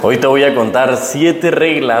Hoy te voy a contar 7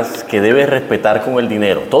 reglas que debes respetar con el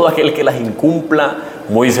dinero. Todo aquel que las incumpla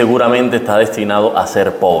muy seguramente está destinado a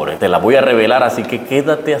ser pobre. Te las voy a revelar, así que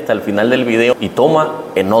quédate hasta el final del video y toma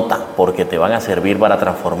en nota porque te van a servir para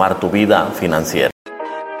transformar tu vida financiera.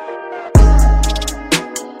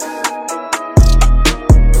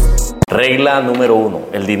 Regla número 1.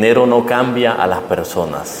 El dinero no cambia a las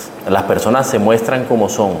personas. Las personas se muestran como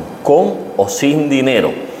son, con o sin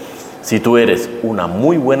dinero. Si tú eres una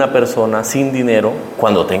muy buena persona sin dinero,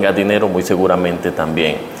 cuando tengas dinero muy seguramente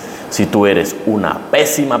también. Si tú eres una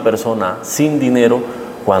pésima persona sin dinero,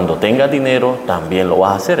 cuando tengas dinero también lo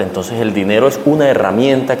vas a hacer. Entonces el dinero es una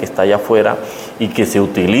herramienta que está allá afuera y que se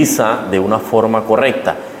utiliza de una forma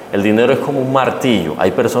correcta. El dinero es como un martillo. Hay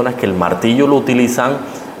personas que el martillo lo utilizan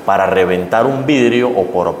para reventar un vidrio o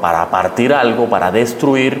para partir algo, para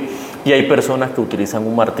destruir. Y hay personas que utilizan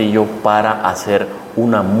un martillo para hacer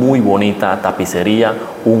una muy bonita tapicería,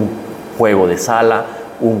 un juego de sala,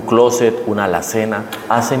 un closet, una alacena.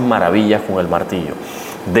 Hacen maravillas con el martillo.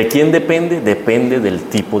 ¿De quién depende? Depende del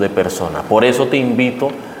tipo de persona. Por eso te invito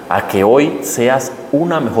a que hoy seas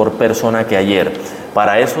una mejor persona que ayer.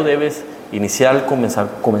 Para eso debes iniciar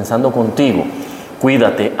comenzando contigo.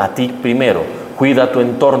 Cuídate a ti primero. Cuida tu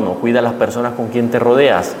entorno, cuida las personas con quien te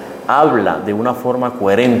rodeas. Habla de una forma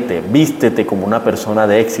coherente, vístete como una persona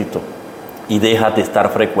de éxito y déjate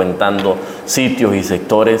estar frecuentando sitios y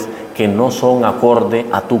sectores que no son acorde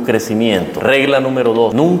a tu crecimiento. Regla número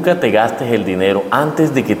 2, nunca te gastes el dinero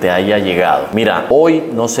antes de que te haya llegado. Mira, hoy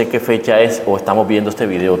no sé qué fecha es o estamos viendo este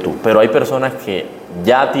video tú, pero hay personas que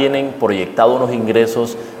ya tienen proyectado unos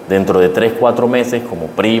ingresos dentro de 3-4 meses, como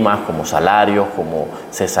primas, como salarios, como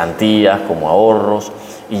cesantías, como ahorros,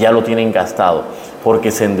 y ya lo tienen gastado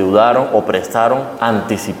porque se endeudaron o prestaron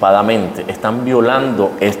anticipadamente. Están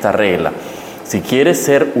violando esta regla. Si quieres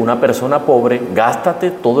ser una persona pobre,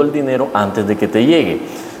 gástate todo el dinero antes de que te llegue.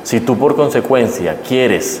 Si tú por consecuencia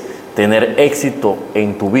quieres tener éxito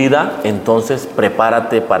en tu vida, entonces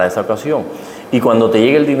prepárate para esa ocasión. Y cuando te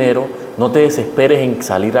llegue el dinero, no te desesperes en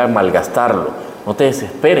salir a malgastarlo. No te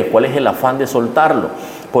desesperes. ¿Cuál es el afán de soltarlo?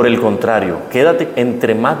 Por el contrario, quédate.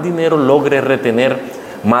 Entre más dinero logres retener,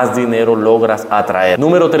 más dinero logras atraer.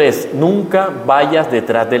 Número 3, nunca vayas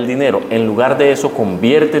detrás del dinero. En lugar de eso,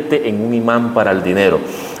 conviértete en un imán para el dinero.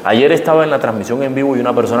 Ayer estaba en la transmisión en vivo y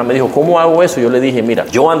una persona me dijo, ¿cómo hago eso? Yo le dije, mira,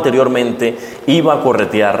 yo anteriormente iba a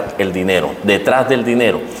corretear el dinero, detrás del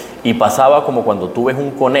dinero. Y pasaba como cuando tú ves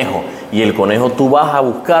un conejo y el conejo tú vas a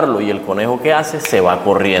buscarlo y el conejo ¿qué hace? Se va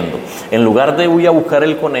corriendo. En lugar de voy a buscar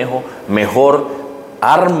el conejo, mejor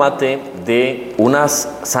ármate de unas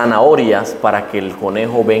zanahorias para que el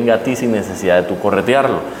conejo venga a ti sin necesidad de tú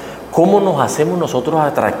corretearlo. ¿Cómo nos hacemos nosotros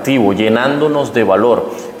atractivos? Llenándonos de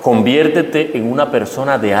valor. Conviértete en una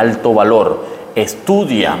persona de alto valor.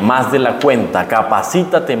 Estudia más de la cuenta,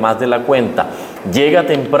 capacítate más de la cuenta, llega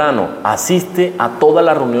temprano, asiste a todas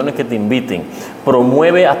las reuniones que te inviten,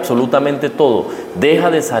 promueve absolutamente todo, deja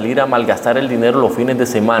de salir a malgastar el dinero los fines de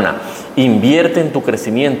semana, invierte en tu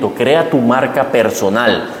crecimiento, crea tu marca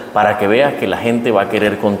personal para que veas que la gente va a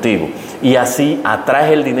querer contigo y así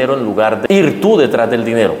atraes el dinero en lugar de ir tú detrás del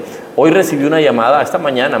dinero. Hoy recibí una llamada, esta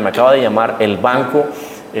mañana me acaba de llamar el banco,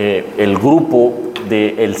 el grupo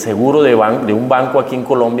del seguro de un banco aquí en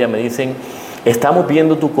Colombia. Me dicen, estamos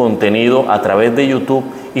viendo tu contenido a través de YouTube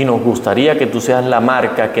y nos gustaría que tú seas la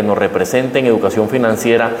marca que nos represente en educación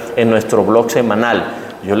financiera en nuestro blog semanal.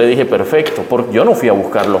 Yo le dije, perfecto, porque yo no fui a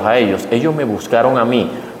buscarlos a ellos, ellos me buscaron a mí.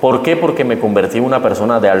 ¿Por qué? Porque me convertí en una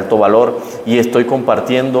persona de alto valor y estoy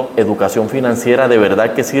compartiendo educación financiera de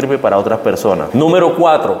verdad que sirve para otras personas. Número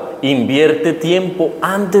 4, invierte tiempo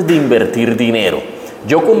antes de invertir dinero.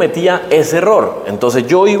 Yo cometía ese error, entonces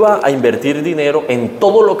yo iba a invertir dinero en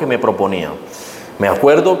todo lo que me proponía. Me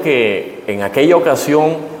acuerdo que en aquella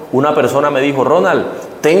ocasión una persona me dijo, Ronald,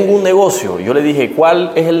 tengo un negocio. Yo le dije,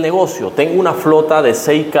 ¿cuál es el negocio? Tengo una flota de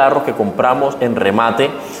 6 carros que compramos en remate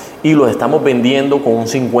y los estamos vendiendo con un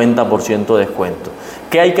 50% de descuento.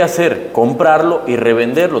 ¿Qué hay que hacer? Comprarlo y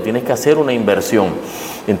revenderlo. Tienes que hacer una inversión.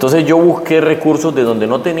 Entonces yo busqué recursos de donde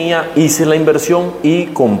no tenía, hice la inversión y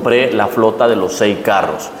compré la flota de los 6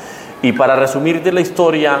 carros. Y para resumirte la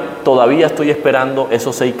historia, todavía estoy esperando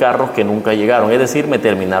esos 6 carros que nunca llegaron. Es decir, me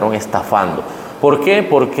terminaron estafando. ¿Por qué?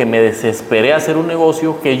 Porque me desesperé a hacer un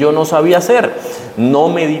negocio que yo no sabía hacer. No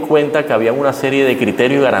me di cuenta que había una serie de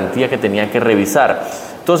criterios y garantías que tenía que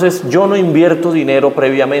revisar. Entonces, yo no invierto dinero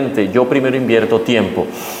previamente, yo primero invierto tiempo.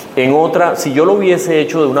 En otra, si yo lo hubiese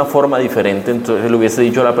hecho de una forma diferente, entonces le hubiese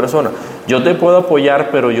dicho a la persona, yo te puedo apoyar,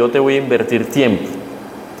 pero yo te voy a invertir tiempo.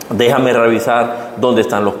 Déjame revisar dónde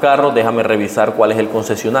están los carros, déjame revisar cuál es el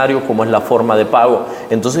concesionario, cómo es la forma de pago.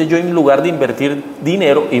 Entonces yo, en lugar de invertir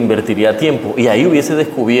dinero, invertiría tiempo. Y ahí hubiese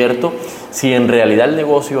descubierto si en realidad el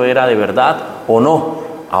negocio era de verdad o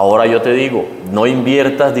no. Ahora yo te digo, no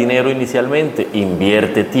inviertas dinero inicialmente,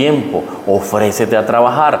 invierte tiempo, ofrécete a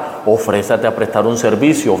trabajar, ofrécete a prestar un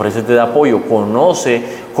servicio, ofrécete de apoyo, conoce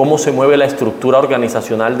cómo se mueve la estructura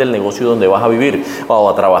organizacional del negocio donde vas a vivir o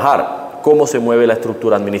a trabajar. Cómo se mueve la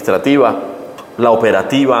estructura administrativa, la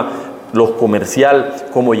operativa, lo comercial,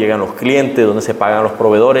 cómo llegan los clientes, dónde se pagan los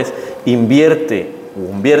proveedores.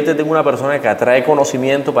 Inviértete en una persona que atrae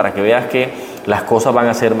conocimiento para que veas que las cosas van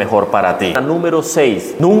a ser mejor para ti. Número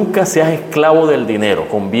 6, nunca seas esclavo del dinero,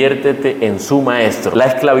 conviértete en su maestro. La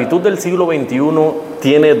esclavitud del siglo XXI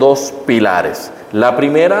tiene dos pilares. La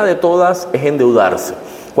primera de todas es endeudarse.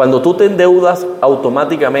 Cuando tú te endeudas,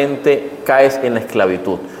 automáticamente caes en la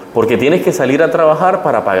esclavitud, porque tienes que salir a trabajar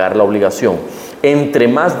para pagar la obligación. Entre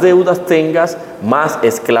más deudas tengas, más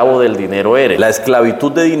esclavo del dinero eres. La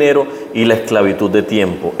esclavitud de dinero y la esclavitud de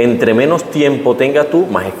tiempo. Entre menos tiempo tengas tú,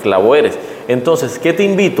 más esclavo eres. Entonces, ¿qué te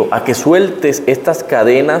invito? A que sueltes estas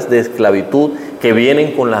cadenas de esclavitud que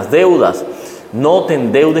vienen con las deudas. No te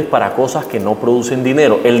endeudes para cosas que no producen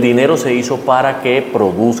dinero. El dinero se hizo para que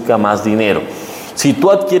produzca más dinero. Si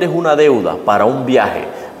tú adquieres una deuda para un viaje,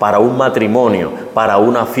 para un matrimonio, para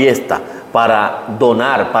una fiesta, para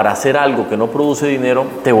donar, para hacer algo que no produce dinero,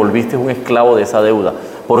 te volviste un esclavo de esa deuda,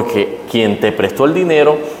 porque quien te prestó el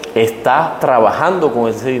dinero está trabajando con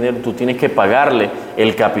ese dinero, tú tienes que pagarle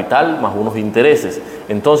el capital más unos intereses.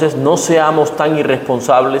 Entonces no seamos tan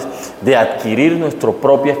irresponsables de adquirir nuestra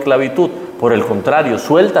propia esclavitud. Por el contrario,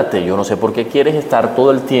 suéltate. Yo no sé por qué quieres estar todo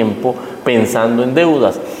el tiempo pensando en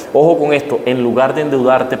deudas. Ojo con esto, en lugar de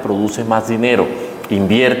endeudarte, produces más dinero.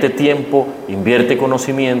 Invierte tiempo, invierte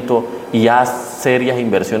conocimiento y haz serias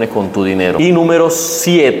inversiones con tu dinero. Y número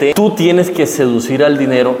 7, tú tienes que seducir al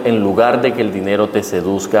dinero en lugar de que el dinero te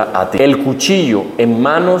seduzca a ti. El cuchillo en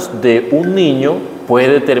manos de un niño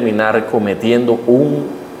puede terminar cometiendo un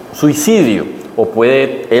suicidio o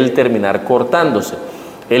puede él terminar cortándose.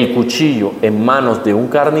 El cuchillo en manos de un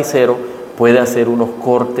carnicero puede hacer unos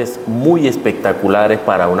cortes muy espectaculares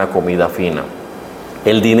para una comida fina.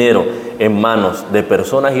 El dinero en manos de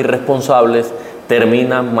personas irresponsables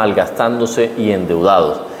termina malgastándose y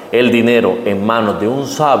endeudados. El dinero en manos de un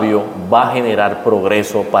sabio va a generar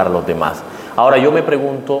progreso para los demás. Ahora yo me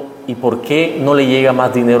pregunto, ¿y por qué no le llega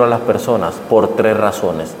más dinero a las personas? Por 3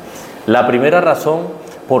 razones. La primera razón,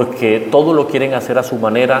 porque todo lo quieren hacer a su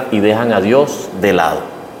manera y dejan a Dios de lado.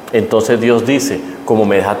 Entonces Dios dice, como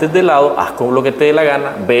me dejaste de lado, haz con lo que te dé la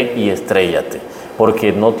gana, ve y estréllate.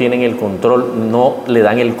 Porque no tienen el control, no le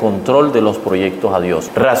dan el control de los proyectos a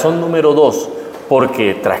Dios. Razón número 2,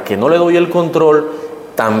 porque tras que no le doy el control,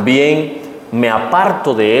 también me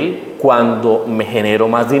aparto de Él cuando me genero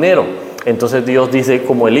más dinero. Entonces Dios dice,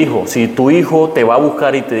 como el hijo, si tu hijo te va a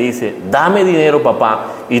buscar y te dice, dame dinero papá,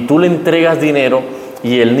 y tú le entregas dinero,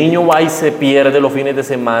 y el niño va y se pierde los fines de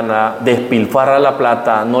semana, despilfarra la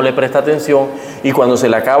plata, no le presta atención, y cuando se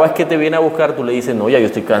le acaba es que te viene a buscar, tú le dices, no, ya yo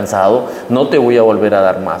estoy cansado, no te voy a volver a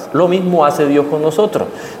dar más. Lo mismo hace Dios con nosotros.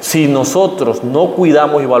 Si nosotros no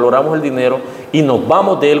cuidamos y valoramos el dinero y nos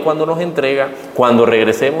vamos de Él cuando nos entrega, cuando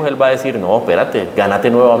regresemos Él va a decir, no, espérate, gánate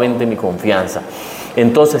nuevamente mi confianza.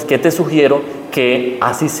 Entonces, ¿qué te sugiero? Que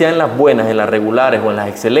así sean las buenas, en las regulares o en las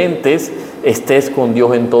excelentes, estés con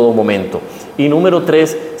Dios en todo momento. Y número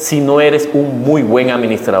 3, si no eres un muy buen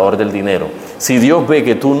administrador del dinero. Si Dios ve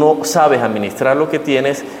que tú no sabes administrar lo que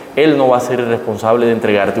tienes, Él no va a ser irresponsable de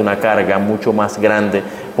entregarte una carga mucho más grande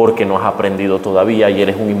porque no has aprendido todavía y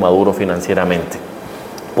eres un inmaduro financieramente.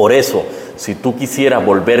 Por eso, si tú quisieras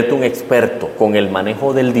volverte un experto con el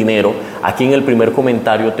manejo del dinero, aquí en el primer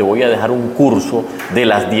comentario te voy a dejar un curso de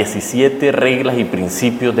las 17 reglas y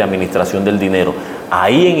principios de administración del dinero.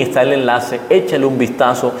 Ahí está el enlace, échale un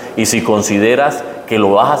vistazo y si consideras que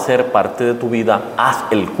lo vas a hacer parte de tu vida, haz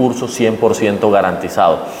el curso 100%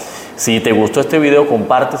 garantizado. Si te gustó este video,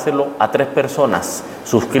 compárteselo a 3 personas.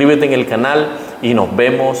 Suscríbete en el canal y nos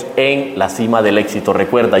vemos en la cima del éxito.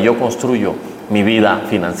 Recuerda, yo construyo mi vida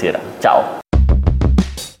financiera. Chao.